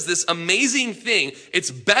Jesus says this amazing thing. It's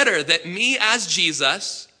better that me as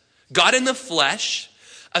Jesus, God in the flesh,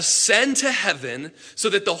 ascend to heaven so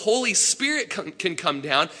that the Holy Spirit can come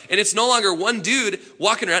down. And it's no longer one dude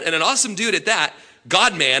walking around, and an awesome dude at that,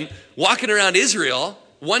 God-man, walking around Israel,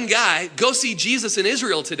 one guy, go see Jesus in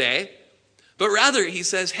Israel today. But rather, he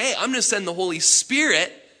says, hey, I'm going to send the Holy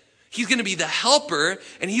Spirit He's going to be the helper,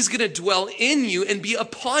 and he's going to dwell in you and be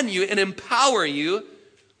upon you and empower you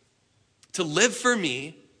to live for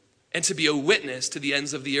me and to be a witness to the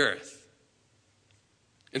ends of the earth.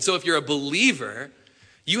 And so if you're a believer,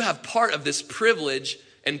 you have part of this privilege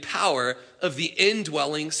and power of the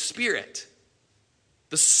indwelling Spirit.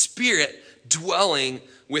 The Spirit dwelling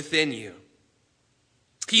within you.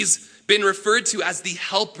 He's been referred to as the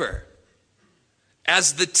helper,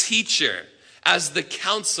 as the teacher, as the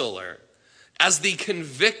counselor, as the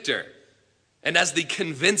convictor, and as the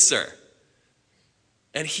convincer.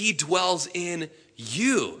 And he dwells in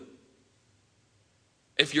you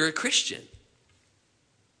if you're a Christian.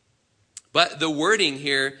 But the wording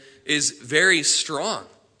here is very strong.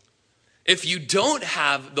 If you don't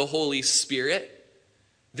have the Holy Spirit,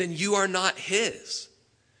 then you are not his.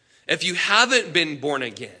 If you haven't been born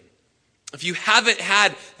again, if you haven't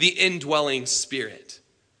had the indwelling Spirit,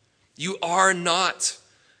 you are not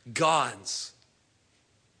God's.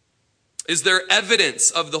 Is there evidence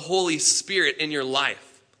of the Holy Spirit in your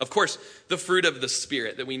life? Of course, the fruit of the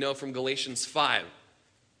Spirit that we know from Galatians 5.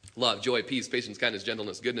 Love, joy, peace, patience, kindness,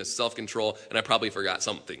 gentleness, goodness, self-control, and I probably forgot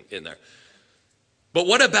something in there. But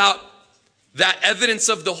what about that evidence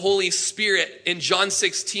of the Holy Spirit? In John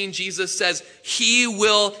 16, Jesus says, he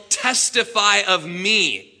will testify of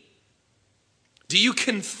me. Do you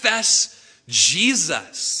confess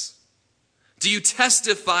Jesus? Do you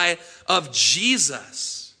testify of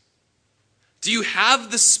Jesus? Do you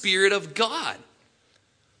have the Spirit of God?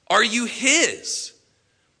 Are you his?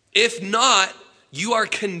 If not, you are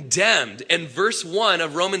condemned. And verse 1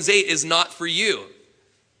 of Romans 8 is not for you.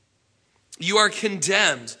 You are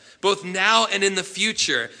condemned, both now and in the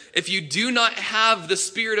future. If you do not have the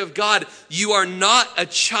Spirit of God, you are not a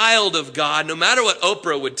child of God, no matter what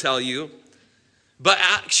Oprah would tell you. But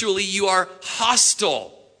actually, you are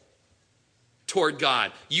hostile toward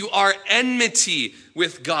God. You are enmity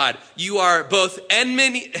with God. You are both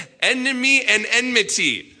enemy and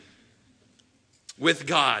enmity with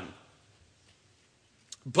God.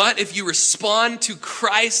 But if you respond to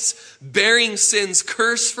Christ's bearing sin's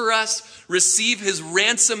curse for us, receive his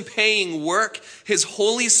ransom-paying work, his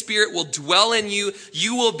Holy Spirit will dwell in you.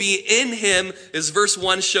 You will be in him, as verse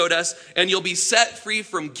 1 showed us, and you'll be set free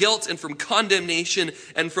from guilt and from condemnation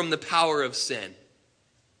and from the power of sin.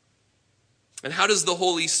 And how does the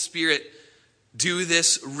Holy Spirit do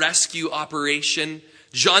this rescue operation?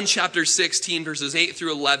 John chapter 16, verses 8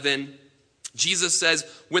 through 11, Jesus says,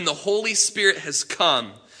 when the Holy Spirit has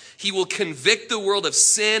come, he will convict the world of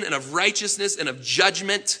sin and of righteousness and of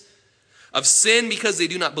judgment. Of sin because they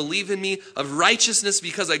do not believe in me. Of righteousness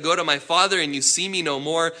because I go to my Father and you see me no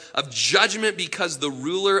more. Of judgment because the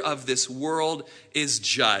ruler of this world is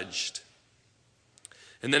judged.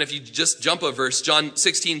 And then if you just jump a verse, John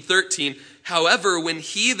 16:13, however, when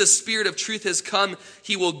he, the Spirit of truth, has come,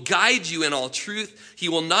 he will guide you in all truth. He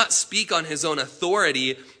will not speak on his own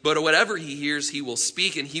authority, but whatever he hears, he will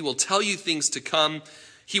speak, and he will tell you things to come.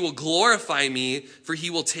 He will glorify me, for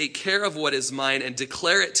he will take care of what is mine and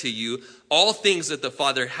declare it to you. All things that the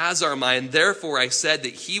Father has are mine. Therefore, I said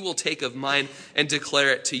that he will take of mine and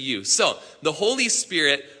declare it to you. So, the Holy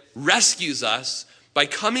Spirit rescues us by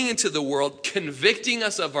coming into the world, convicting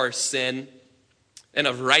us of our sin and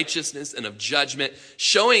of righteousness and of judgment,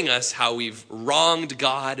 showing us how we've wronged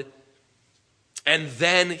God, and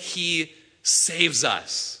then he saves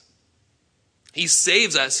us. He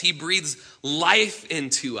saves us. He breathes life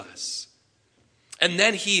into us. And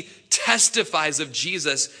then he testifies of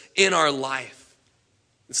Jesus in our life.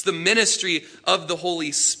 It's the ministry of the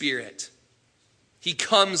Holy Spirit. He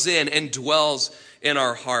comes in and dwells in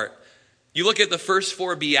our heart. You look at the first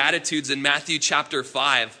 4 Beatitudes in Matthew chapter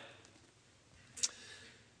 5.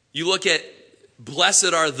 You look at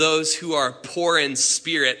blessed are those who are poor in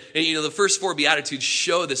spirit. And the first 4 Beatitudes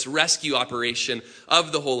show this rescue operation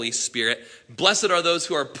of the Holy Spirit. Blessed are those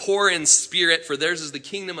who are poor in spirit, for theirs is the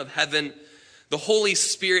kingdom of heaven. The Holy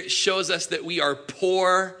Spirit shows us that we are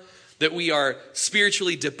poor, that we are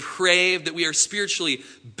spiritually depraved, that we are spiritually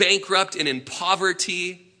bankrupt and in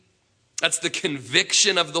poverty. That's the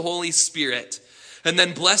conviction of the Holy Spirit. And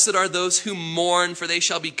then blessed are those who mourn, for they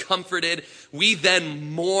shall be comforted. We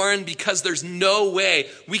then mourn because there's no way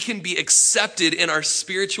we can be accepted in our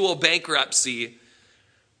spiritual bankruptcy.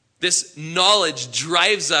 This knowledge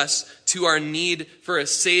drives us to our need for a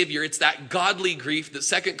Savior. It's that godly grief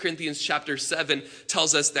that 2 Corinthians chapter 7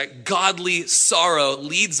 tells us that godly sorrow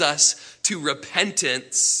leads us to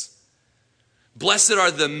repentance. Blessed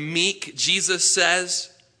are the meek, Jesus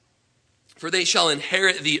says, for they shall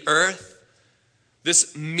inherit the earth.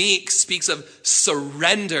 This meek speaks of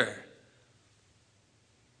surrender.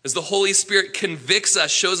 As the Holy Spirit convicts us,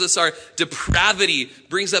 shows us our depravity,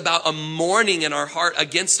 brings about a mourning in our heart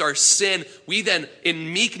against our sin, we then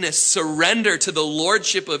in meekness surrender to the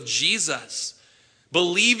lordship of Jesus.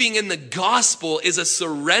 Believing in the gospel is a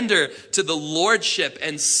surrender to the lordship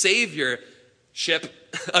and saviorship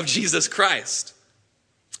of Jesus Christ.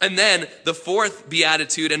 And then the fourth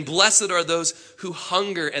beatitude, and blessed are those who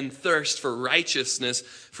hunger and thirst for righteousness,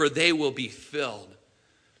 for they will be filled.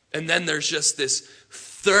 And then there's just this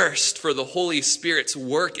thirst for the Holy Spirit's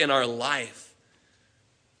work in our life.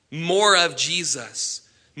 More of Jesus,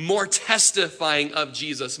 more testifying of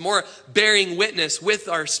Jesus, more bearing witness with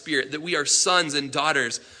our spirit that we are sons and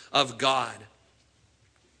daughters of God.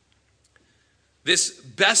 This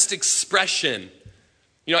best expression,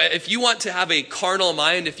 if you want to have a carnal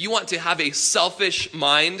mind, if you want to have a selfish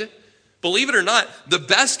mind, believe it or not, the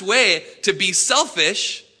best way to be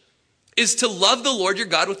selfish is to love the Lord your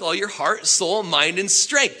God with all your heart, soul, mind, and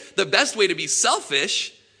strength. The best way to be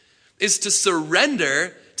selfish is to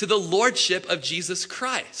surrender to the lordship of Jesus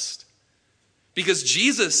Christ. Because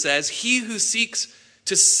Jesus says, he who seeks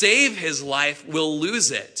to save his life will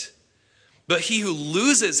lose it. But he who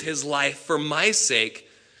loses his life for my sake,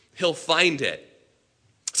 he'll find it.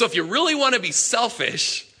 So if you really want to be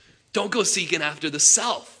selfish, don't go seeking after the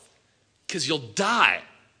self, because you'll die.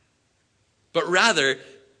 But rather,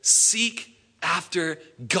 seek after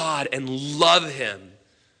God and love him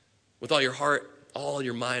with all your heart, all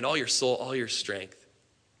your mind, all your soul, all your strength.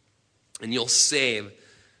 And you'll save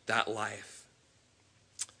that life.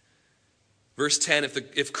 Verse 10,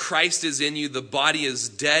 if Christ is in you, the body is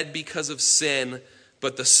dead because of sin,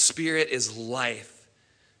 but the spirit is life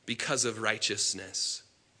because of righteousness.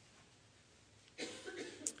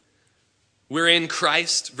 We're in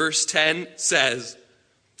Christ, verse 10 says,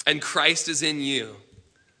 and Christ is in you.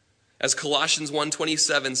 As Colossians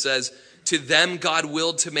 1:27 says, to them God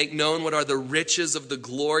willed to make known what are the riches of the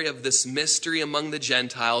glory of this mystery among the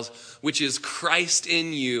Gentiles, which is Christ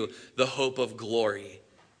in you, the hope of glory.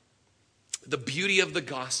 The beauty of the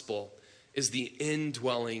gospel is the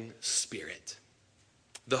indwelling spirit,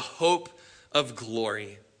 the hope of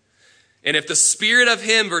glory. And if the spirit of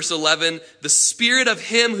him, verse 11, the spirit of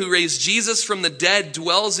him who raised Jesus from the dead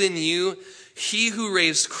dwells in you, he who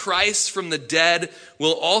raised Christ from the dead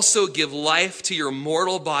will also give life to your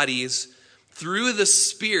mortal bodies through the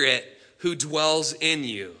Spirit who dwells in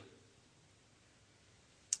you.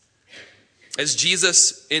 As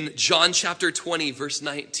Jesus in John chapter 20, verse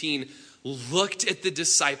 19, looked at the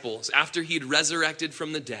disciples after he'd resurrected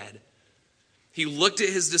from the dead, he looked at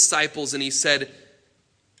his disciples and he said,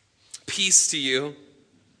 peace to you.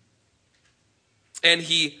 And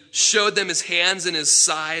he showed them his hands and his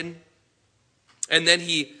side. And then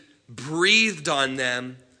he breathed on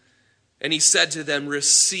them and he said to them,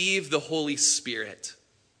 receive the Holy Spirit.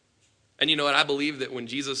 And you know what? I believe that when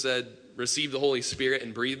Jesus said, receive the Holy Spirit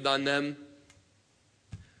and breathed on them,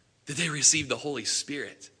 that they received the Holy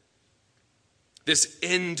Spirit. This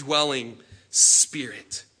indwelling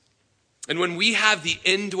spirit. And when we have the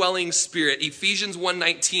indwelling spirit, Ephesians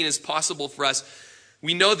 1:19 is possible for us.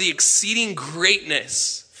 We know the exceeding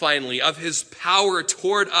greatness, finally, of his power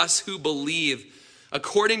toward us who believe,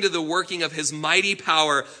 according to the working of his mighty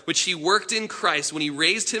power, which he worked in Christ when he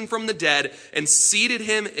raised him from the dead and seated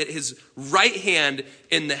him at his right hand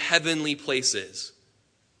in the heavenly places.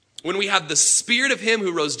 When we have the spirit of him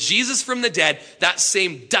who rose Jesus from the dead, that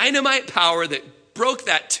same dynamite power that broke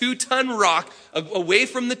that 2-ton rock away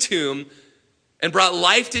from the tomb and brought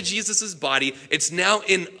life to Jesus' body, it's now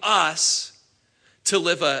in us to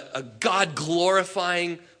live a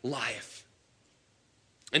God-glorifying life.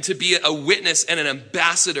 And to be a witness and an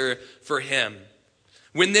ambassador for him.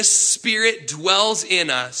 When this spirit dwells in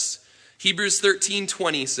us, Hebrews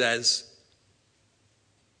 13:20 says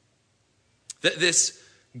that this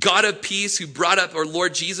God of peace who brought up our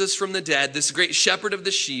Lord Jesus from the dead, this great shepherd of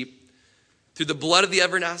the sheep, through the blood of the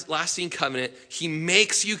everlasting covenant, he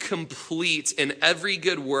makes you complete in every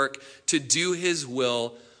good work to do his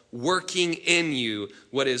will, working in you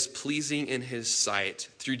what is pleasing in his sight,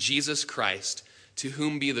 through Jesus Christ, to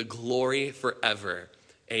whom be the glory forever.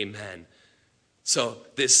 Amen. So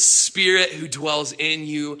this spirit who dwells in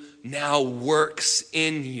you now works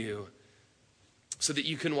in you so that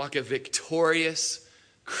you can walk a victorious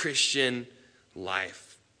Christian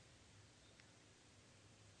life.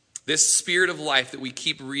 This spirit of life that we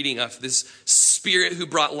keep reading of, this spirit who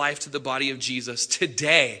brought life to the body of Jesus,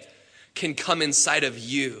 today can come inside of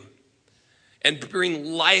you and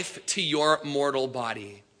bring life to your mortal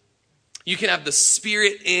body. You can have the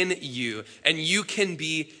Spirit in you, and you can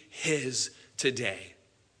be his today.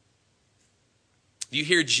 Do you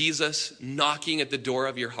hear Jesus knocking at the door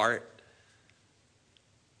of your heart,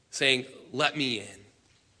 saying, let me in.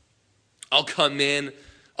 I'll come in.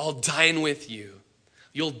 I'll dine with you.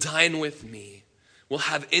 You'll dine with me. We'll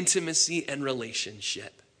have intimacy and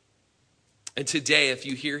relationship. And today, if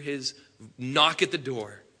you hear his knock at the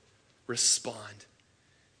door, respond.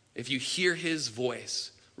 If you hear his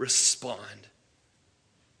voice, respond.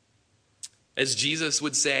 As Jesus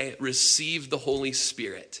would say, receive the Holy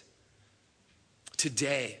Spirit.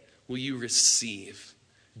 Today, will you receive?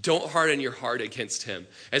 Don't harden your heart against him.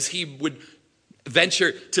 As he would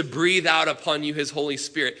venture to breathe out upon you his Holy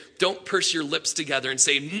Spirit, don't purse your lips together and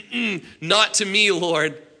say, not to me,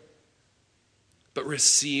 Lord. But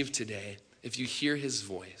receive today if you hear his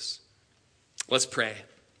voice. Let's pray.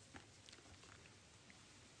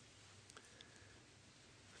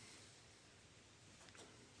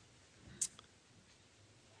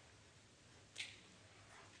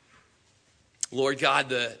 Lord God,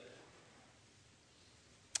 the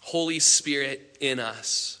Holy Spirit in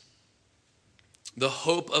us, the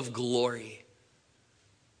hope of glory.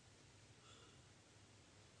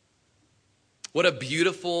 What a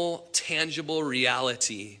beautiful, tangible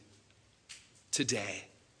reality today.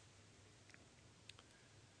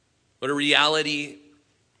 What a reality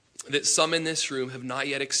that some in this room have not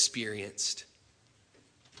yet experienced.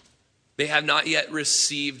 They have not yet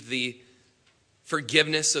received the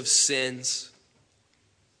forgiveness of sins.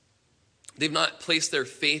 They've not placed their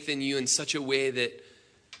faith in you in such a way that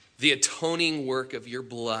the atoning work of your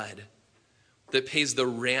blood that pays the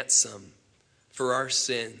ransom for our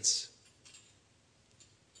sins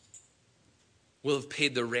will have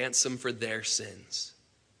paid the ransom for their sins.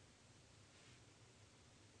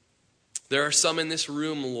 There are some in this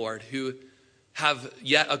room, Lord, who have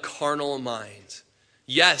yet a carnal mind.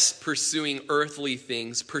 Yes, pursuing earthly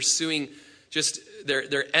things, pursuing just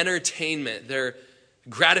their entertainment, their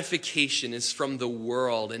gratification is from the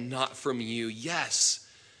world and not from you. Yes,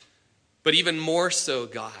 but even more so,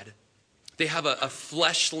 God, they have a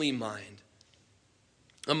fleshly mind,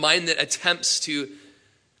 a mind that attempts to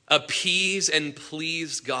appease and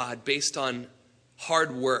please God based on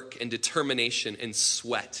hard work and determination and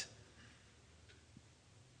sweat.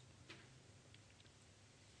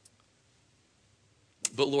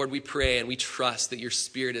 But Lord, we pray and we trust that your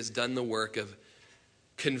Spirit has done the work of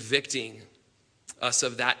convicting us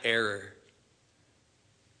of that error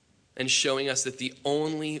and showing us that the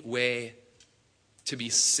only way to be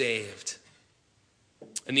saved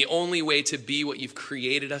and the only way to be what you've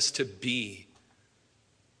created us to be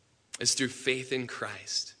is through faith in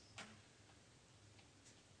Christ.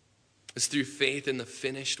 It's through faith in the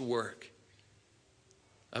finished work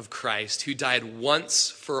of Christ, who died once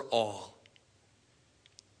for all.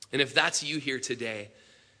 And if that's you here today,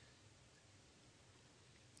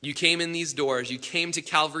 you came in these doors, you came to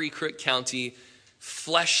Calvary Crook County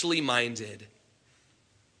fleshly minded.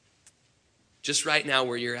 Just right now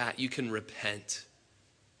where you're at, you can repent.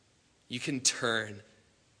 You can turn.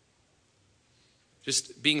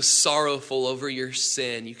 Just being sorrowful over your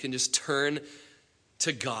sin, you can just turn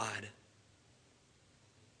to God.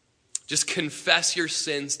 Just confess your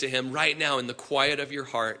sins to him right now in the quiet of your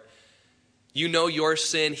heart. You know your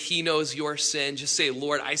sin, he knows your sin. Just say,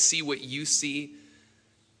 Lord, I see what you see.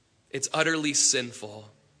 It's utterly sinful.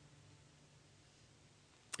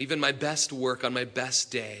 Even my best work on my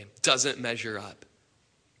best day doesn't measure up.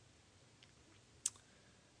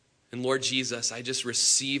 And Lord Jesus, I just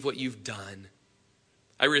receive what you've done.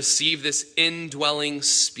 I receive this indwelling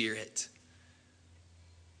Spirit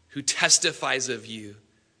who testifies of you,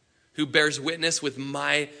 who bears witness with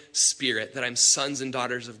my spirit that I'm sons and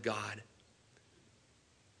daughters of God.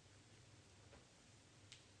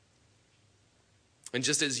 And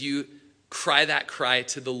just as you cry that cry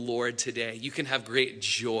to the Lord today, you can have great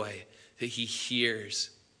joy that he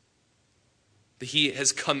hears, that he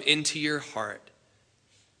has come into your heart.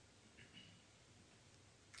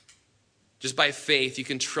 Just by faith, you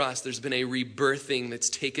can trust there's been a rebirthing that's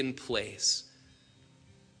taken place.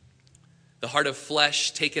 The heart of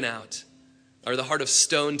flesh taken out, or the heart of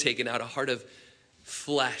stone taken out, a heart of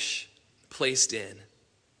flesh placed in.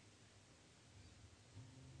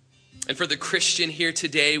 And for the Christian here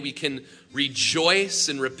today, we can rejoice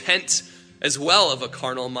and repent as well of a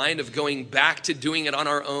carnal mind, of going back to doing it on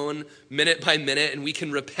our own, minute by minute, and we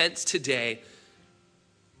can repent today.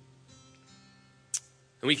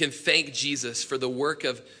 And we can thank Jesus for the work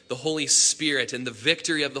of the Holy Spirit and the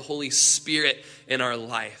victory of the Holy Spirit in our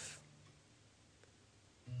life.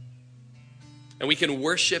 And we can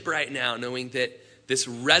worship right now knowing that this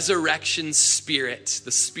resurrection Spirit,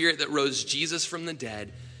 the Spirit that rose Jesus from the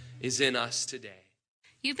dead, is in us today.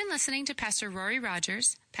 You've been listening to Pastor Rory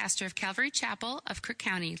Rogers, pastor of Calvary Chapel of Crook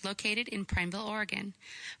County, located in Prineville, Oregon.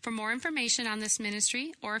 For more information on this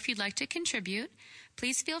ministry, or if you'd like to contribute,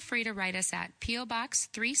 please feel free to write us at P.O. Box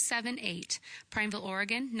 378, Prineville,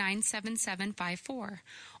 Oregon 97754,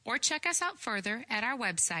 or check us out further at our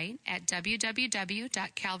website at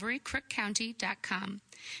www.calvarycrookcounty.com.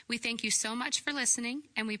 We thank you so much for listening,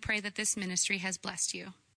 and we pray that this ministry has blessed you.